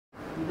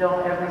We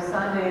don't every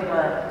Sunday,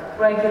 but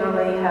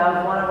regularly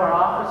have one of our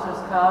officers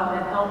come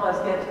and help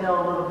us get to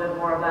know a little bit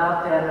more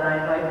about that, and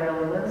I invite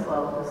Marilyn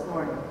Winslow this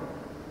morning.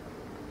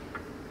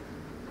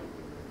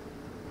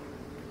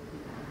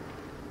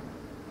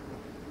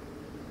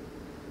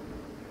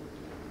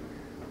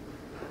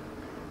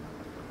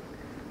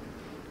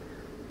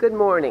 Good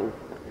morning.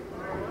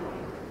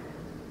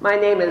 My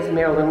name is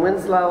Marilyn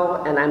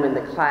Winslow, and I'm in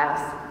the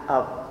class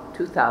of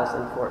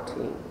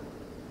 2014.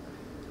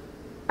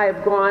 I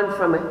have gone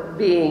from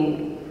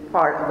being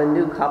part of a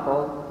new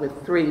couple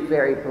with 3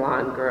 very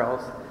blonde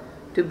girls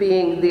to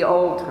being the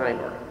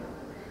old-timer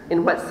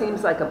in what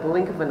seems like a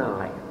blink of an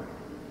eye.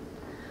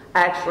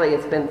 Actually,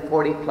 it's been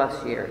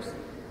 40-plus years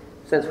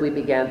since we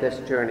began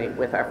this journey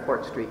with our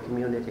Fort Street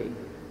community.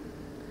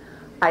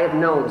 I have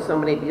known so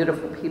many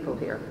beautiful people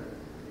here,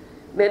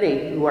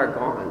 many who are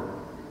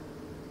gone,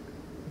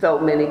 though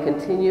many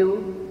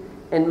continue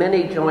and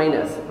many join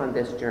us on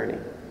this journey.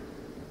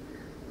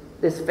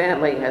 This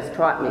family has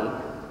taught me,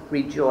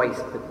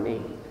 rejoiced with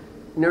me,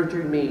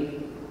 nurtured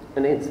me,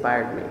 and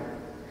inspired me.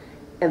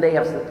 And they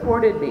have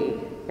supported me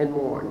and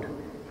mourned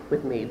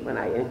with me when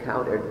I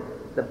encountered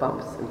the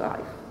bumps in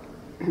life.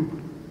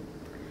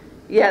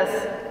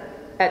 Yes,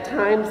 at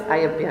times I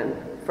have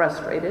been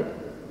frustrated,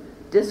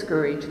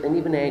 discouraged, and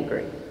even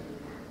angry.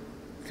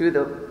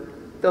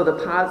 Though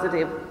the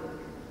positive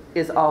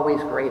is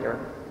always greater,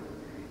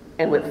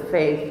 and with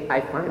faith I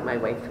find my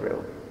way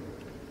through.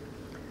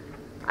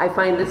 I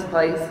find this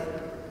place,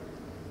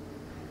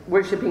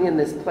 worshiping in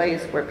this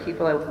place where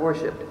people have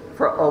worshiped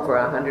for over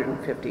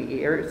 150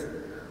 years,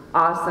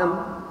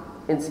 awesome,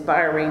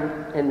 inspiring,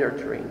 and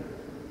nurturing.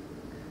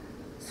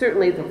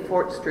 Certainly the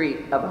Fort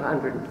Street of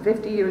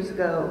 150 years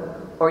ago,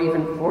 or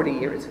even 40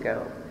 years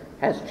ago,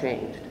 has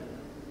changed.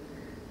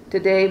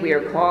 Today we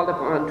are called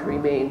upon to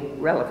remain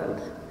relevant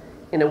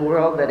in a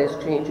world that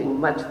is changing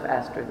much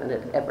faster than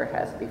it ever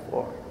has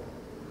before.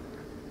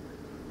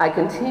 I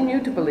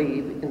continue to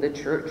believe in the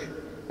church,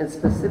 and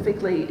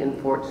specifically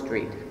in Fort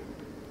Street.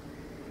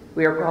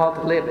 We are called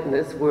to live in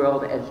this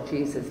world as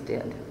Jesus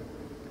did.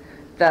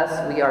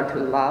 Thus, we are to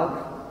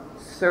love,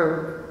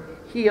 serve,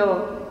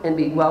 heal, and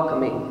be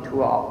welcoming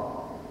to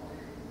all.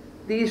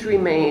 These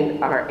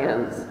remain our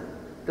ends,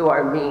 though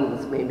our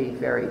means may be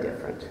very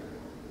different.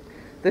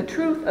 The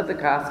truth of the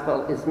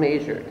gospel is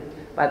measured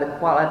by the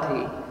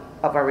quality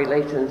of our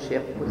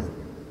relationships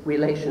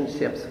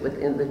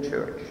within the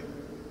church.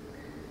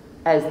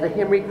 As the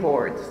hymn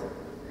records,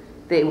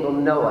 they will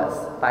know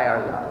us by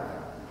our love.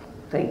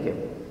 Thank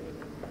you.